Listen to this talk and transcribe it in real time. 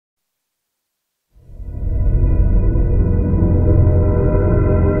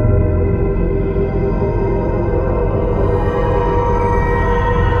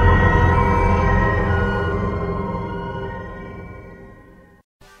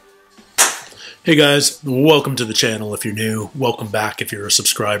Hey guys, welcome to the channel if you're new. Welcome back if you're a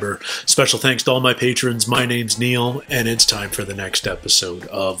subscriber. Special thanks to all my patrons. My name's Neil, and it's time for the next episode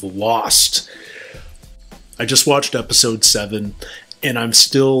of Lost. I just watched episode 7, and I'm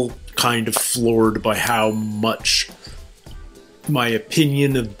still kind of floored by how much my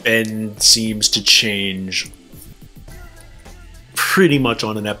opinion of Ben seems to change pretty much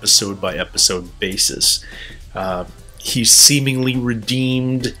on an episode-by-episode basis. He's seemingly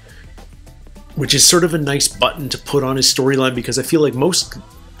redeemed, which is sort of a nice button to put on his storyline, because I feel like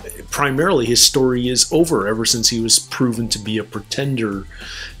primarily his story is over ever since he was proven to be a pretender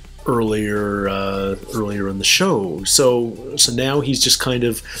earlier in the show. So now he's just kind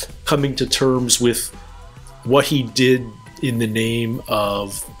of coming to terms with what he did in the name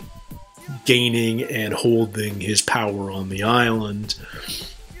of gaining and holding his power on the island.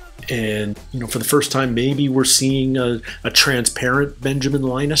 And, for the first time, maybe we're seeing a transparent Benjamin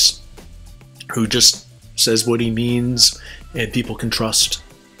Linus, who just says what he means and people can trust.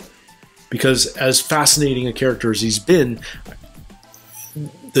 Because as fascinating a character as he's been,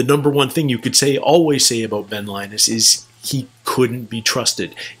 the number one thing you could always say about Ben Linus is he couldn't be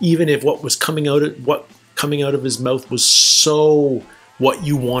trusted. Even if what coming out of his mouth was so what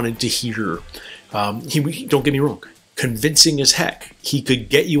you wanted to hear. Don't get me wrong, convincing as heck. He could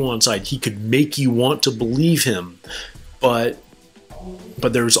get you on side. He could make you want to believe him.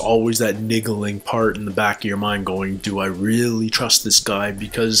 But there's always that niggling part in the back of your mind going, do I really trust this guy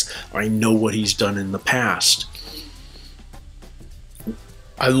because I know what he's done in the past?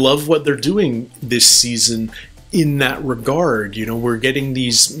 I love what they're doing this season in that regard. We're getting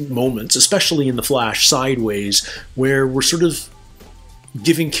these moments, especially in The Flash Sideways, where we're sort of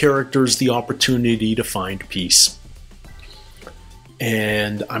giving characters the opportunity to find peace.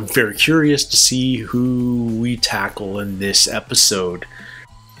 And I'm very curious to see who we tackle in this episode.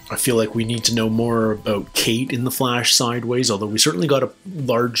 I feel like we need to know more about Kate in The Flash Sideways, although we certainly got a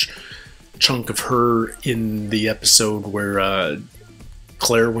large chunk of her in the episode where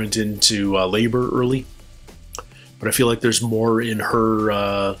Claire went into labor early. But I feel like there's more in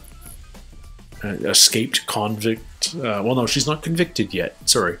her escaped convict. Well, no, she's not convicted yet.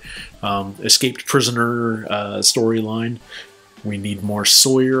 Sorry. Escaped prisoner storyline. We need more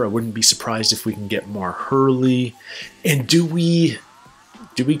Sawyer. I wouldn't be surprised if we can get more Hurley. And do we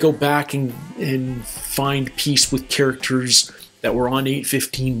go back and find peace with characters that were on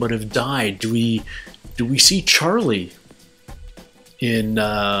 815 but have died? Do we see Charlie in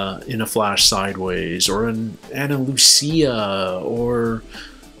a Flash Sideways, or an Ana Lucia, or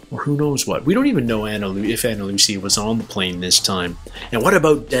who knows what? We don't even know if Ana Lucia was on the plane this time. And what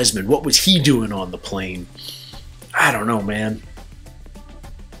about Desmond? What was he doing on the plane? I don't know, man.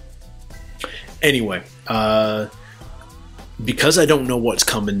 Anyway, because I don't know what's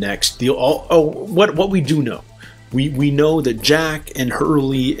coming next, what we do know. We know that Jack and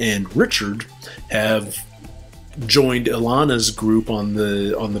Hurley and Richard have joined Ilana's group on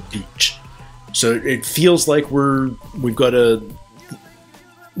the beach. So it feels like we've got the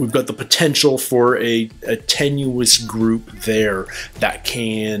potential for a tenuous group there that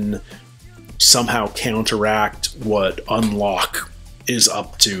can somehow counteract what Unlock is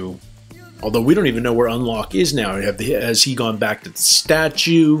up to. Although we don't even know where Unlock is now. Has he gone back to the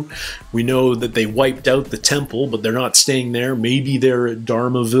statue? We know that they wiped out the temple, but they're not staying there. Maybe they're at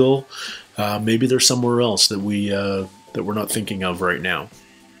Dharmaville. Maybe they're somewhere else that we're not thinking of right now.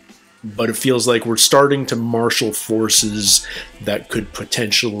 But it feels like we're starting to marshal forces that could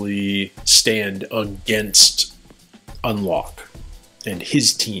potentially stand against Unlock and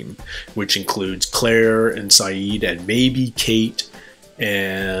his team, which includes Claire and Saeed and maybe Kate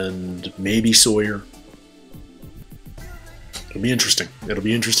and maybe Sawyer. It'll be interesting. It'll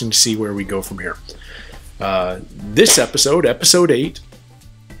be interesting to see where we go from here. This episode, episode 8,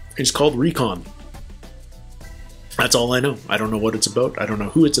 is called Recon. That's all I know. I don't know what it's about. I don't know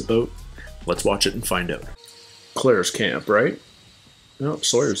who it's about. Let's watch it and find out. Claire's camp, right? No,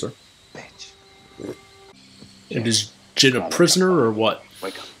 Sawyer's there. Bitch. And is Jin a prisoner or what?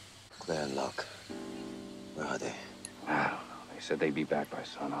 Wake up. Claire and Locke. Where are they? I don't know. They said they'd be back by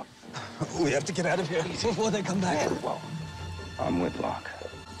sunup. We have to get out of here before they come back. Well, I'm with Locke.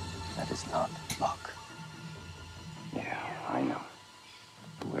 That is not Locke. Yeah, I know.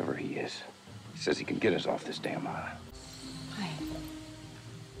 Whoever he is. He says he can get us off this damn island. Hi.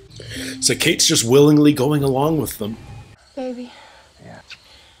 So Kate's just willingly going along with them. Baby. Yeah.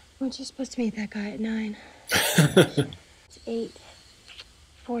 Weren't you supposed to meet that guy at 9? It's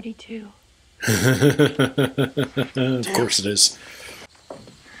 8:42. Of course it is.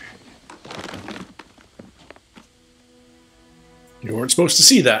 You weren't supposed to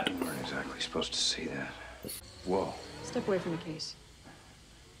see that. weren't exactly we supposed to see that? Whoa. Step away from the case.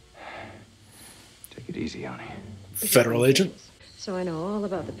 Take it easy, honey. Federal agent? So I know all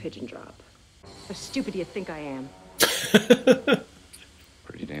about the pigeon drop. How stupid do you think I am?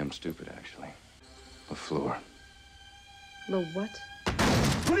 Pretty damn stupid, actually. LaFleur. The what?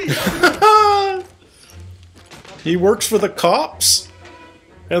 He works for the cops?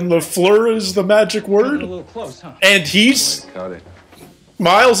 And LaFleur is the magic A word? little close, huh? And he's... Cut it.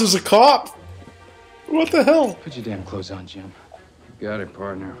 Miles is a cop? What the hell? Put your damn clothes on, Jim. You got it,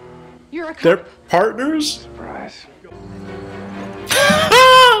 partner. You're a cop. They're partners? Surprise.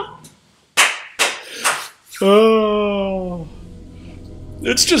 Oh.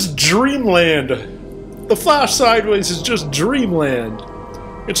 It's just dreamland. The Flash Sideways is just dreamland.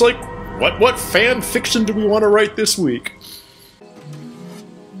 It's like, what fan fiction do we want to write this week?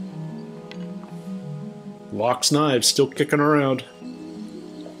 Locke's knives still kicking around.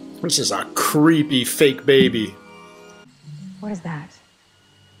 This is a creepy fake baby. What is that?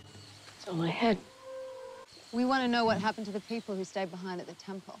 It's on my head. We want to know what happened to the people who stayed behind at the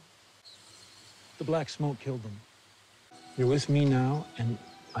temple. The black smoke killed them. You're with me now, and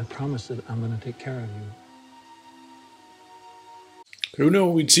I promise that I'm going to take care of you. Who knew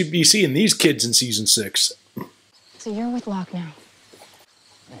we'd be seeing these kids in season 6? So you're with Locke now.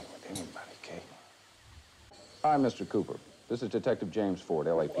 Hey, with anybody, Kate. Hi, Mr. Cooper. This is Detective James Ford,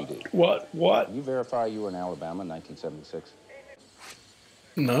 LAPD. What? Can you verify you were in Alabama in 1976?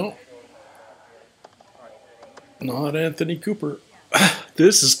 No. Not Anthony Cooper.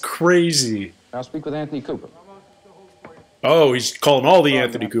 This is crazy. I'll speak with Anthony Cooper. Oh, he's calling all the Sorry,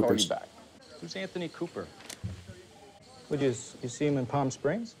 Anthony I'm gonna call Coopers. you back. Who's Anthony Cooper? Would you see him in Palm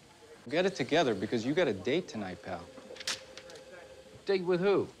Springs? Get it together, because you got a date tonight, pal. Date with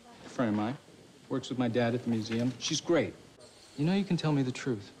who? A friend of mine. Works with my dad at the museum. She's great. You know you can tell me the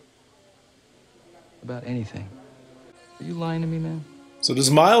truth. About anything. Are you lying to me, man? So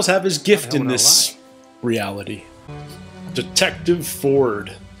does Miles have his gift in would I this reality? Detective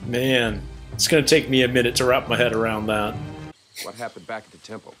Ford. Man, it's going to take me a minute to wrap my head around that. What happened back at the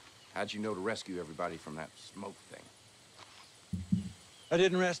temple? How'd you know to rescue everybody from that smoke thing? I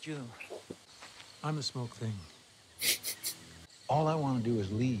didn't rescue them. I'm the smoke thing. All I want to do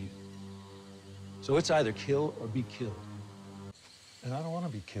is leave. So it's either kill or be killed. And I don't want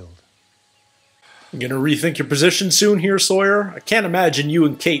to be killed. You going to rethink your position soon here, Sawyer? I can't imagine you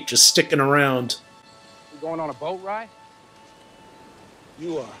and Kate just sticking around. You going on a boat ride?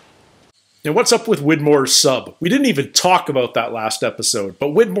 You are. Now, what's up with Widmore's sub? We didn't even talk about that last episode, but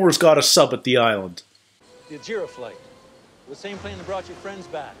Widmore's got a sub at the island. The Ajira flight. The same plane that brought your friends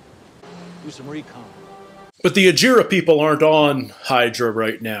back. Do some recon. But the Ajira people aren't on Hydra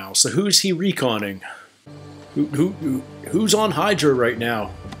right now, so who's he reconning? Who's on Hydra right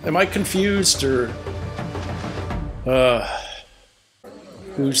now? Am I confused, or...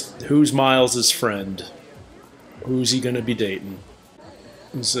 Who's Miles' friend? Who's he gonna be dating?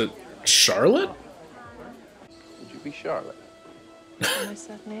 Is it Charlotte? Would you be Charlotte? I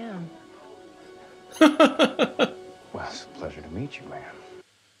certainly am. Well, it's a pleasure to meet you, ma'am.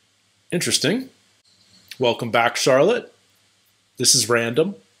 Interesting. Welcome back, Charlotte. This is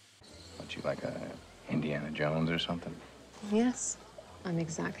random. Aren't you like a Indiana Jones or something? Yes, I'm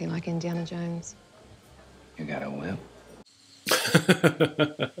exactly like Indiana Jones. You got a whip?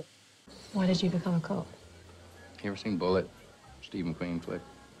 Why did you become a cop? You ever seen Bullet? Stephen Queen flick?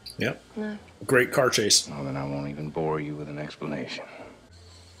 Yep. No. Great car chase. Well, then I won't even bore you with an explanation.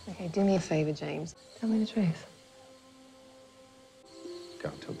 Okay, do me a favor, James. Tell me the truth.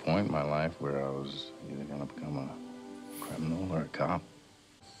 Got to a point in my life where I was either gonna become a criminal or a cop.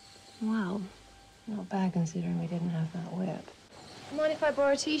 Well, not bad considering we didn't have that whip. Mind if I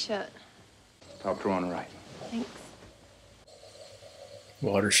borrow a t-shirt? Top drawer on the right. Thanks.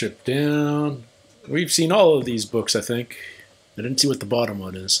 Watership Down. We've seen all of these books, I think. I didn't see what the bottom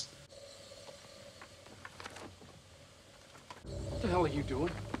one is. What the hell are you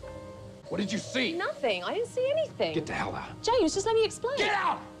doing? What did you see? Nothing. I didn't see anything. Get the hell out. James, just let me explain. Get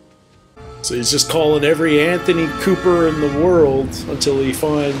out! So he's just calling every Anthony Cooper in the world until he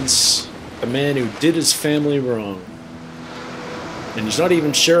finds the man who did his family wrong. And he's not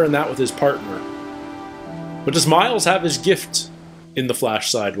even sharing that with his partner. But does Miles have his gift in the Flash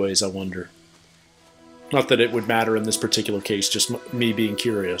Sideways, I wonder? Not that it would matter in this particular case, just me being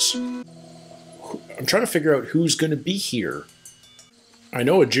curious. I'm trying to figure out who's going to be here. I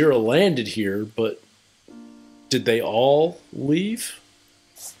know Ajira landed here, but did they all leave?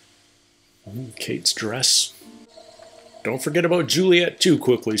 Ooh, Kate's dress. Don't forget about Juliet too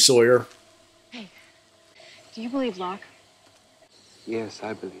quickly, Sawyer. Hey, do you believe Locke? Yes,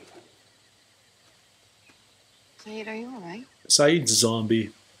 I believe. Saeed, are you all right? Saeed's a zombie.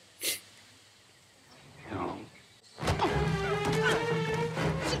 No.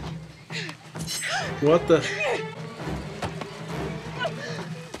 What the?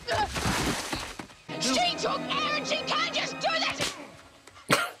 She took air and she can't just do this!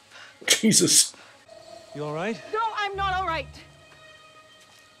 Jesus. You all right? No, I'm not all right.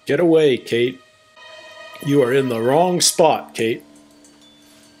 Get away, Kate. You are in the wrong spot, Kate.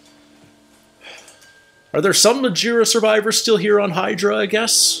 Are there some Majira survivors still here on Hydra, I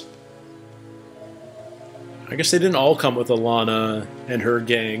guess? I guess they didn't all come with Alana and her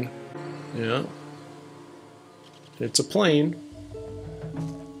gang. Yeah. It's a plane.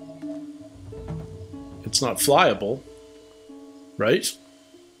 It's not flyable. Right?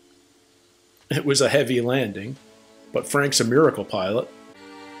 It was a heavy landing. But Frank's a miracle pilot.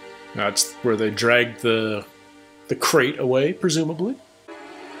 That's where they dragged the crate away, presumably.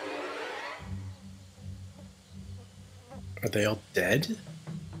 Are they all dead?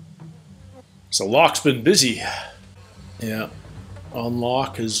 So Locke's been busy. Yeah.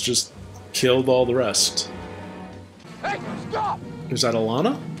 Locke has just killed all the rest. Hey, stop! Is that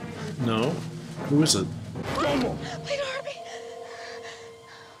Alana? No. Who is it? Wait, Harvey.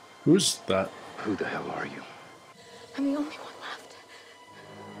 Who's that? Who the hell are you? I'm the only one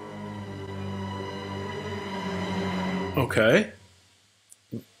left. Okay.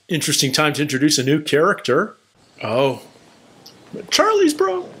 Interesting time to introduce a new character. Oh. Charlie's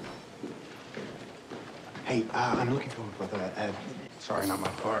bro. Hey, I'm looking for my brother, Ed. Sorry, not my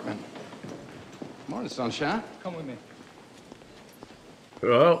apartment. Morning, sunshine. Come with me.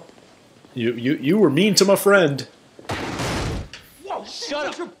 Oh. You were mean to my friend. Whoa,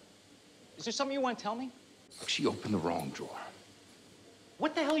 shut up! Is there something you want to tell me? Look, she opened the wrong drawer.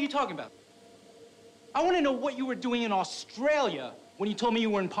 What the hell are you talking about? I want to know what you were doing in Australia when you told me you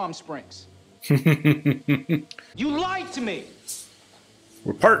were in Palm Springs. You lied to me!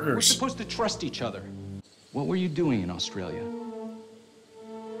 We're We're partners. supposed to trust each other. What were you doing in Australia?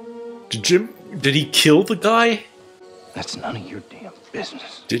 Did he kill the guy? That's none of your damn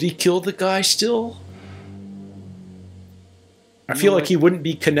business. Did he kill the guy still? I feel like he wouldn't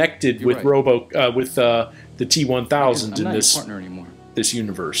be connected You're with right. with the T-1000 I'm in not this your partner anymore. this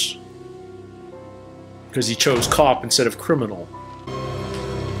universe. Because he chose cop instead of criminal.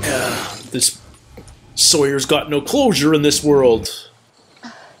 This Sawyer's got no closure in this world.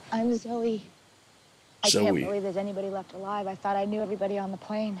 I'm Zoe. I Zoe. can't believe there's anybody left alive. I thought I knew everybody on the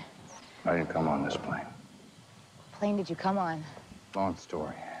plane. I didn't come on this plane. What plane did you come on? Long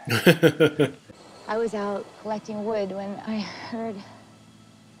story. I was out collecting wood when I heard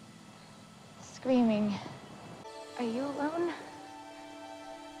screaming. Are you alone?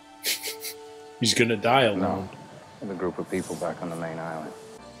 He's gonna die alone. No. With a group of people back on the main island.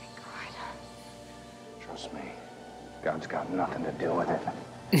 Thank God. Trust me. God's got nothing to do with it.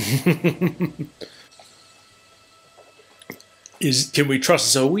 Can we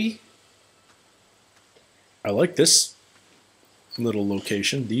trust Zoe? I like this little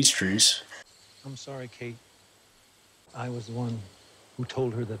location, these trees. I'm sorry, Kate. I was the one who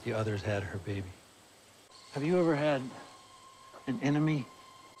told her that the others had her baby. Have you ever had an enemy?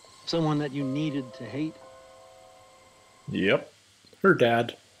 Someone that you needed to hate? Yep. Her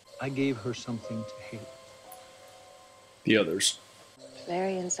dad. I gave her something to hate. The others.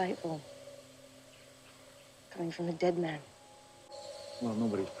 Very insightful. Coming from a dead man. Well,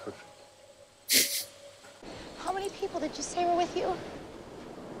 nobody's perfect. How many people did you say were with you?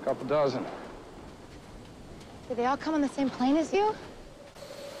 Couple dozen. Did they all come on the same plane as you?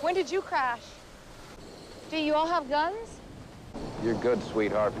 When did you crash? Do you all have guns? You're good,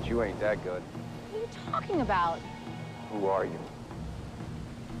 sweetheart, but you ain't that good. What are you talking about? Who are you?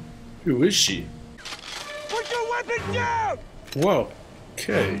 Who is she? Put your weapon down! Whoa.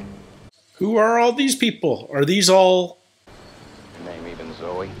 Okay. Who are all these people? Are these all... Your name even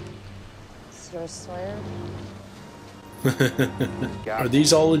Zoe? Sir Sawyer? Are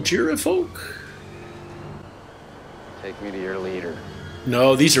these all Ajira folk? Take me to your leader.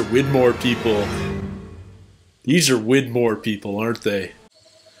 No, these are Widmore people. These are Widmore people, aren't they?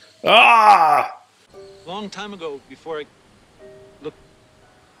 Ah! Long time ago, before I looked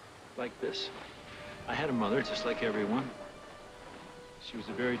like this, I had a mother just like everyone. She was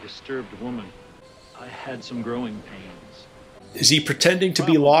a very disturbed woman. I had some growing pains. Is he pretending to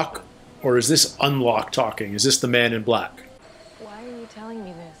be Locke, or is this Unlock talking? Is this the man in black? Why are you telling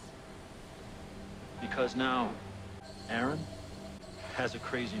me this? Because now, Aaron has a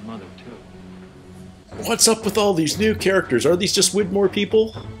crazy mother, too. What's up with all these new characters? Are these just Widmore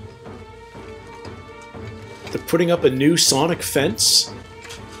people? They're putting up a new Sonic fence?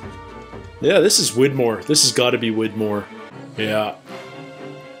 Yeah, this is Widmore. This has got to be Widmore. Yeah.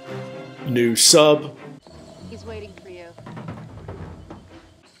 New sub. He's waiting for you.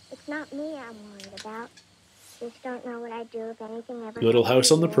 It's not me I'm worried about. Just don't know what I'd do if anything ever Little happened House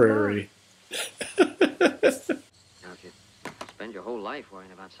to on the me Prairie. Now, if you spend your whole life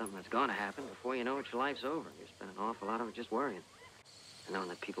worrying about something that's going to happen, before you know it, your life's over. You spend an awful lot of it just worrying. And knowing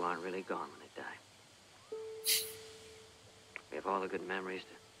that people aren't really gone when they die. We have all the good memories to...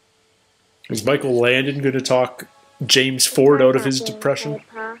 Is Michael Landon going to talk James Ford out of his depression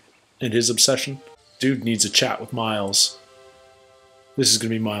and his obsession? Dude needs a chat with Miles. This is going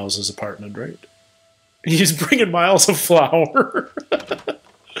to be Miles' apartment, right? He's bringing Miles a flower.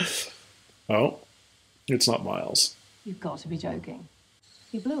 Oh, it's not Miles. You've got to be joking.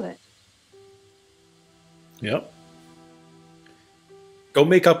 You blew it. Yep.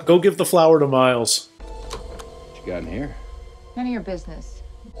 Go give the flower to Miles. What you got in here? None of your business.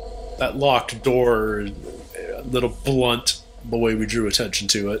 That locked door, a little blunt the way we drew attention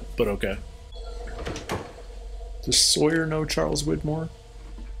to it, but okay. Does Sawyer know Charles Widmore?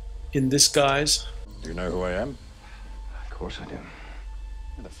 In this guise? Do you know who I am? Of course I do.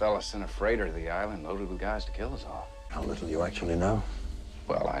 You're the fella sent a freighter to the island loaded with guys to kill us all. How little you actually know.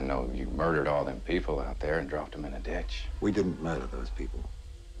 Well, I know you murdered all them people out there and dropped them in a ditch. We didn't murder those people.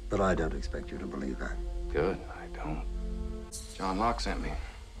 But I don't expect you to believe that. Good, I don't. John Locke sent me.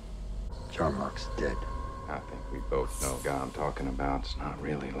 John Locke's dead. I think we both know the guy I'm talking about. It's not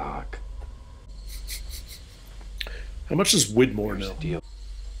really Locke. How much does Widmore Here's know? the deal.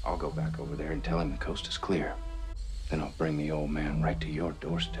 I'll go back over there and tell him the coast is clear. Then I'll bring the old man right to your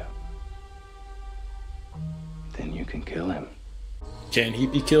doorstep. Then you can kill him. Can he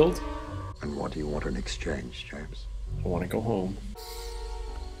be killed? And what do you want in exchange, James? I want to go home.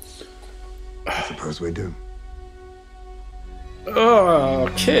 I suppose we do.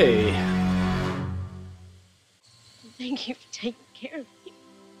 Okay. Thank you for taking care of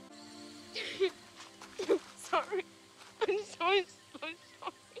me. I'm sorry. I'm so sorry.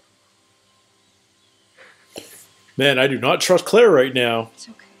 Man, I do not trust Claire right now. It's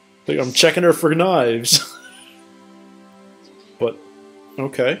okay. I think I'm checking her for knives. But,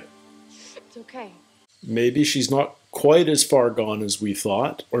 okay. It's okay. Maybe she's not quite as far gone as we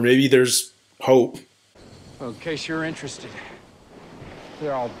thought. Or maybe there's hope. Well, in case you're interested,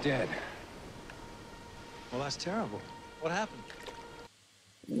 they're all dead. Well, that's terrible. What happened?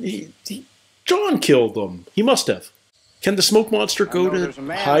 John killed them. He must have. Can the smoke monster go to There's a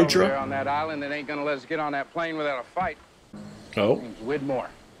man over Hydra? there on that island that ain't gonna let us get on that plane without a fight. Oh. His name's Widmore.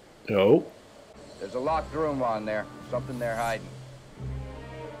 Oh. There's a locked room on there. Something they're hiding.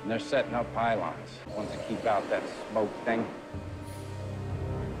 And they're setting up pylons. Ones to keep out that smoke thing.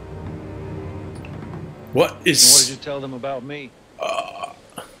 What is... And what did you tell them about me?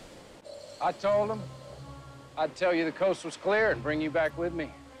 I told them I'd tell you the coast was clear and bring you back with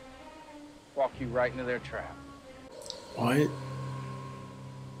me. Walk you right into their trap. What?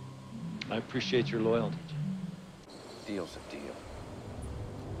 I appreciate your loyalty. Deal's a deal.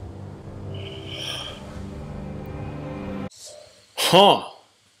 Huh.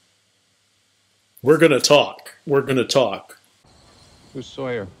 We're gonna talk. We're gonna talk. Who's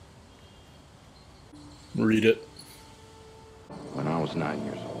Sawyer? Read it. When I was 9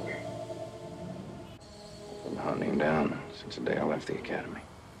 years old. I've been hunting him down since the day I left the academy.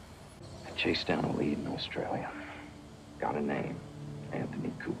 I chased down a lead in Australia. Got a name.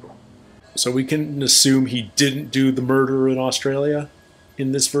 Anthony Cooper. So we can assume he didn't do the murder in Australia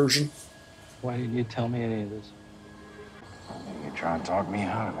in this version? Why didn't you tell me any of this? You try and talk me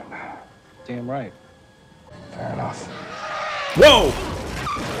out of it. Damn right. Fair enough. Whoa!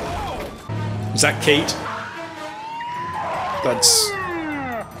 Is that Kate? That's...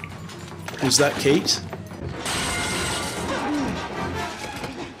 Is that Kate?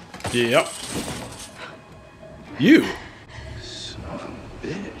 Yep. You. Son of a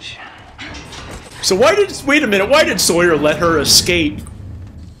bitch. So why did... Wait a minute. Why did Sawyer let her escape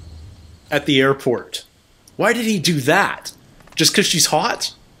at the airport? Why did he do that? Just because she's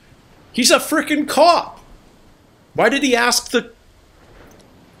hot? He's a frickin' cop. Why did he ask the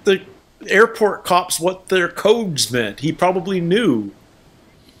airport cops what their codes meant? He probably knew.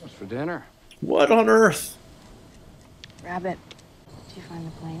 What's for dinner? What on earth? Rabbit, did you find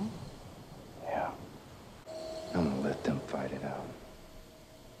the plane? Yeah. I'm gonna let them fight it out.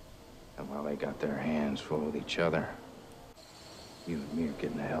 And while they got their hands full with each other, you and me are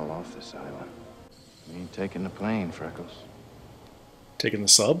getting the hell off this island. We ain't taking the plane, Freckles. Taking the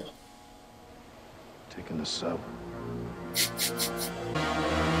sub? Taking the sub.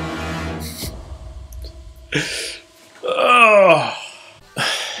 Oh.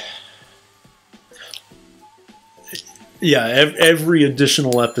 Yeah, every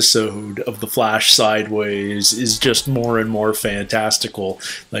additional episode of The Flash Sideways is just more and more fantastical.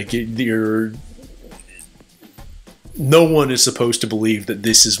 Like, no one is supposed to believe that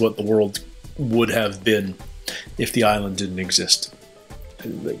this is what the world would have been if the island didn't exist.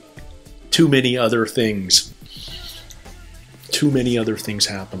 Like, too many other things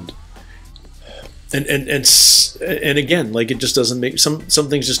happened. And again, like, it just doesn't make some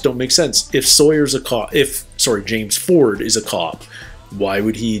things just don't make sense. If James Ford is a cop, why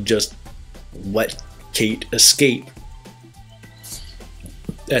would he just let Kate escape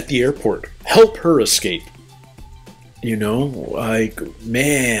at the airport? Help her escape. You know, like,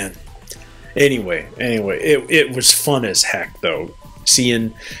 man. Anyway, it was fun as heck though.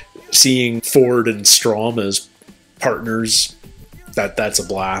 Seeing Ford and Strom as partners, that's a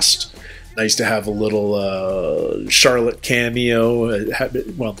blast. Nice to have a little Charlotte cameo.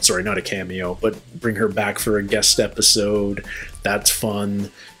 Well, sorry, not a cameo, but bring her back for a guest episode. That's fun.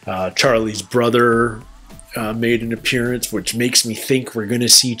 Charlie's brother made an appearance, which makes me think we're going to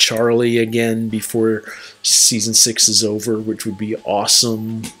see Charlie again before season 6 is over, which would be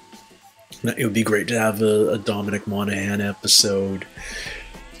awesome. It would be great to have a Dominic Monaghan episode.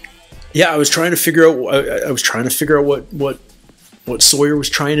 Yeah, I was trying to figure out what Sawyer was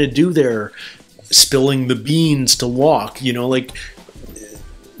trying to do there, spilling the beans to Locke. You know, like,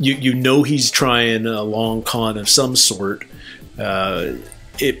 you know he's trying a long con of some sort.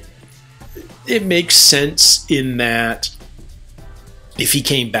 It makes sense in that if he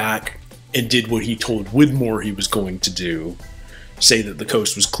came back and did what he told Widmore he was going to do, say that the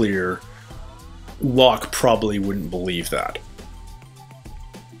coast was clear, Locke probably wouldn't believe that.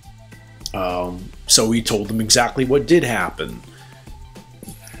 So he told them exactly what did happen.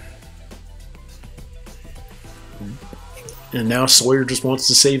 And now Sawyer just wants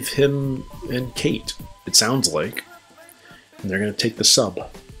to save him and Kate, it sounds like. And they're going to take the sub.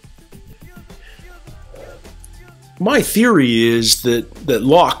 My theory is that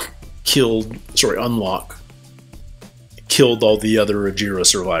Unlock killed all the other Ajira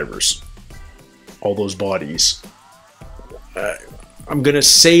survivors. All those bodies. I'm going to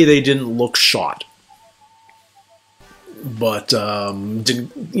say they didn't look shot. But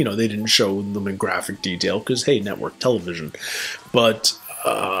they didn't show them in graphic detail because, hey, network television. But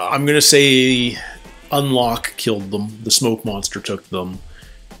I'm going to say Unlock killed them. The smoke monster took them.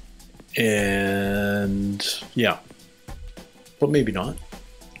 And yeah. But maybe not.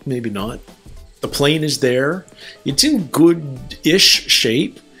 Maybe not. The plane is there. It's in good-ish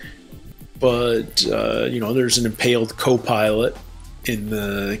shape. But, there's an impaled co-pilot in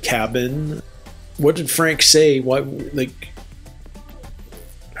the cabin. What did Frank say?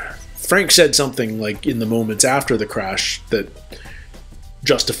 Frank said something like in the moments after the crash that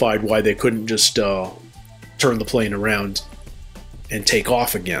justified why they couldn't just turn the plane around and take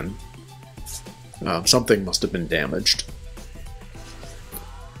off again. Something must have been damaged.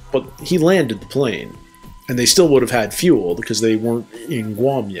 But he landed the plane, and they still would have had fuel because they weren't in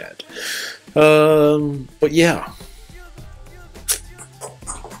Guam yet. But yeah.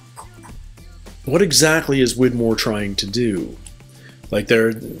 What exactly is Widmore trying to do? Like,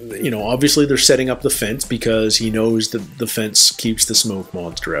 obviously they're setting up the fence because he knows that the fence keeps the smoke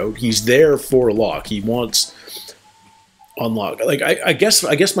monster out. He's there for Locke. He wants Unlock. Like, I guess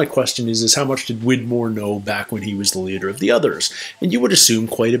my question is how much did Widmore know back when he was the leader of the others? And you would assume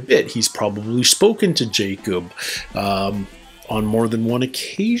quite a bit. He's probably spoken to Jacob on more than one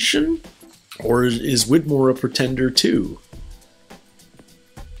occasion? Or is Widmore a pretender too?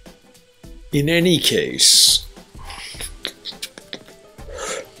 In any case,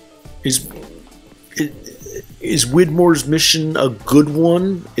 is Widmore's mission a good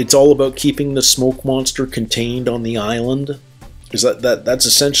one? It's all about keeping the smoke monster contained on the island? Is that's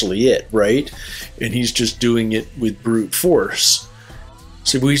essentially it, right? And he's just doing it with brute force.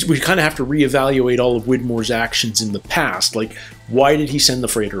 So we kind of have to reevaluate all of Widmore's actions in the past. Like, why did he send the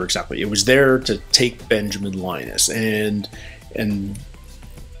freighter exactly? It was there to take Benjamin Linus and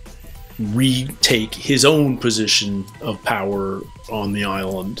retake his own position of power on the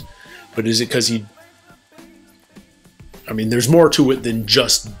island. But is it because there's more to it than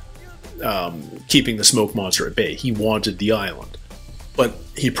just keeping the smoke monster at bay. He wanted the island. But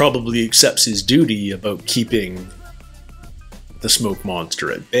he probably accepts his duty about keeping the smoke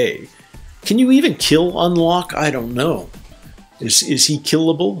monster at bay. Can you even kill Unlock? I don't know. Is he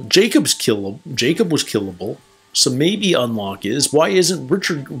killable? Jacob was killable. So maybe Unlock is. Why isn't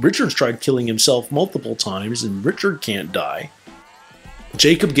Richard? Richard's tried killing himself multiple times, and Richard can't die.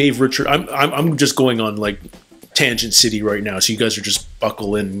 Jacob gave Richard. I'm just going on like Tangent City right now, so you guys are just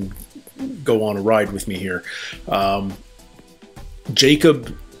buckle in and go on a ride with me here.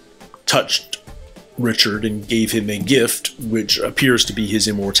 Jacob touched Richard and gave him a gift, which appears to be his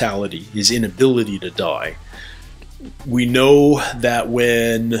immortality, his inability to die. We know that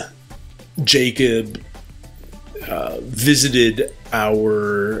when Jacob visited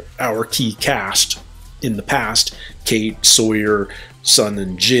our key cast in the past, Kate, Sawyer, Sun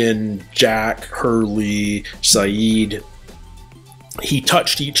and Jin, Jack, Hurley, Saeed, he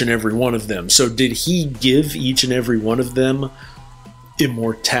touched each and every one of them. So did he give each and every one of them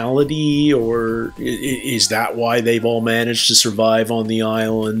immortality, or is that why they've all managed to survive on the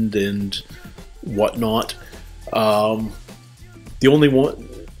island and whatnot? The only one,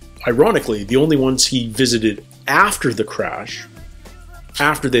 ironically, the only ones he visited after the crash,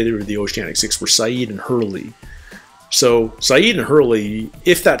 after they were the Oceanic Six, were Saeed and Hurley. So Saeed and Hurley,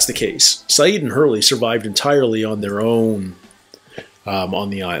 if that's the case, Saeed and Hurley survived entirely on their own on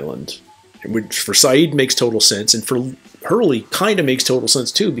the island, which for Saeed makes total sense, and for Hurley kind of makes total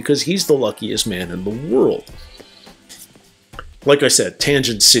sense too, because he's the luckiest man in the world. Like I said,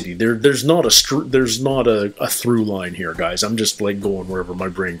 Tangent City. There's not a through line here, guys. I'm just like going wherever my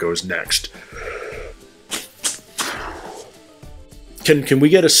brain goes next. Can we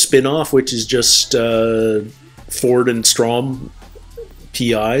get a spin-off which is just Ford and Strom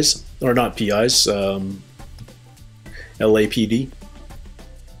PIs, or not PIs, LAPD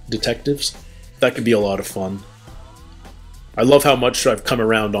detectives? That could be a lot of fun. I love how much I've come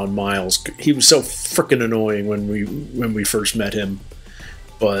around on Miles. He was so frickin' annoying when we first met him,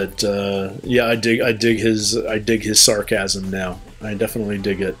 but yeah, I dig his sarcasm now. I definitely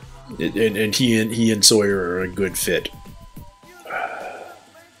dig it. And he and Sawyer are a good fit.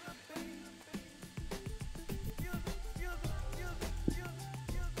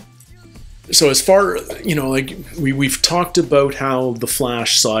 So as far, like we've talked about how the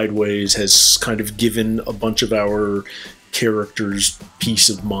Flash Sideways has kind of given a bunch of our characters peace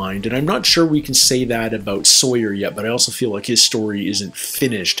of mind, and I'm not sure we can say that about Sawyer yet, but I also feel like his story isn't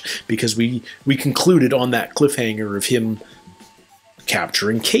finished, because we concluded on that cliffhanger of him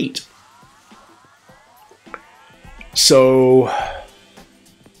capturing Kate. So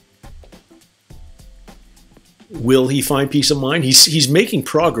will he find peace of mind? He's making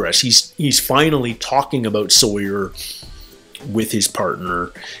progress. He's finally talking about Sawyer with his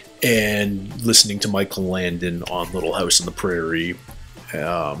partner and listening to Michael Landon on Little House on the Prairie.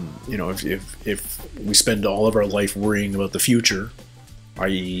 If we spend all of our life worrying about the future,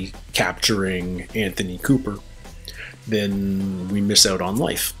 i.e. capturing Anthony Cooper, then we miss out on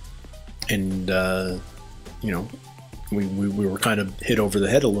life. And, we were kind of hit over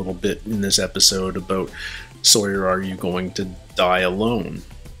the head a little bit in this episode about Sawyer, are you going to die alone?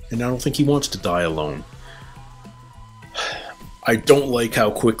 And I don't think he wants to die alone. I don't like how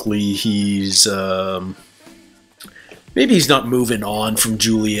quickly he's... maybe he's not moving on from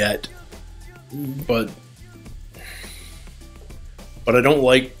Juliet, but I don't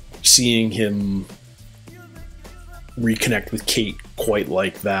like seeing him reconnect with Kate quite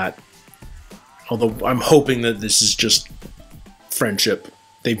like that. Although I'm hoping that this is just friendship.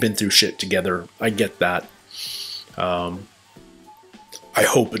 They've been through shit together. I get that. I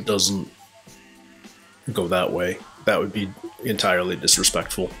hope it doesn't go that way. That would be entirely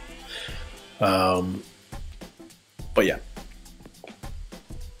disrespectful. But yeah.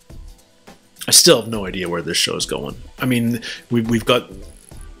 I still have no idea where this show's going. I mean, we've got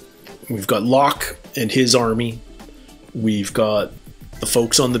Locke and his army. We've got the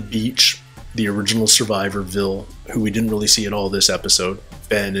folks on the beach, the original Survivorville, who we didn't really see at all this episode.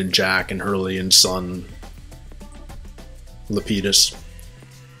 Ben and Jack and Hurley and Sun, Lapidus,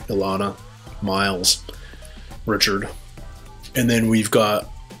 Ilana, Miles, Richard. And then we've got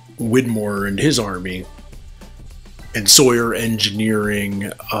Widmore and his army, and Sawyer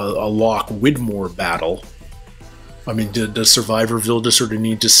engineering a Locke-Widmore battle. I mean, does Survivorville just sort of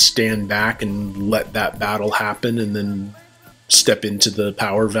need to stand back and let that battle happen and then step into the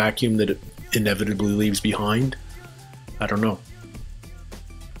power vacuum that it inevitably leaves behind? I don't know.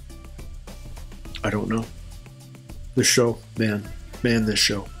 This show, man, this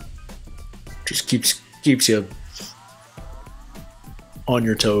show just keeps you on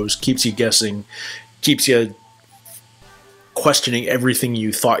your toes, keeps you guessing, keeps you questioning everything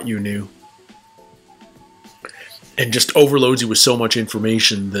you thought you knew, and just overloads you with so much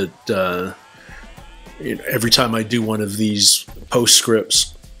information that every time I do one of these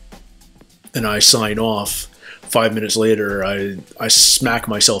postscripts and I sign off, 5 minutes later I smack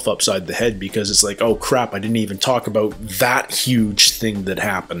myself upside the head, because it's like, oh crap, I didn't even talk about that huge thing that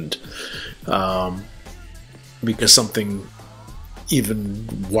happened, because something even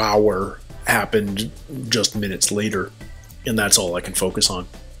wower happened just minutes later. And that's all I can focus on.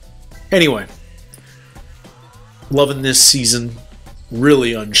 Anyway, loving this season.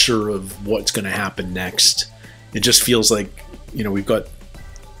 Really unsure of what's going to happen next. It just feels like, you know, we're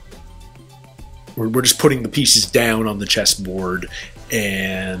just putting the pieces down on the chessboard,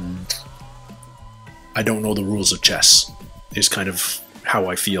 and I don't know the rules of chess, is kind of how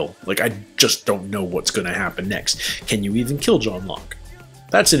I feel. Like, I just don't know what's going to happen next. Can you even kill John Locke?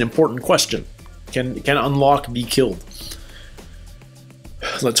 That's an important question. Can Unlock be killed?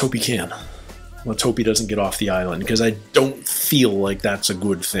 Let's hope he can. Let's hope he doesn't get off the island, because I don't feel like that's a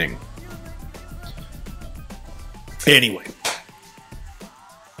good thing. Anyway.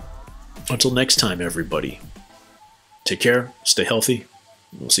 Until next time, everybody. Take care. Stay healthy.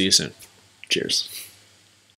 We'll see you soon. Cheers.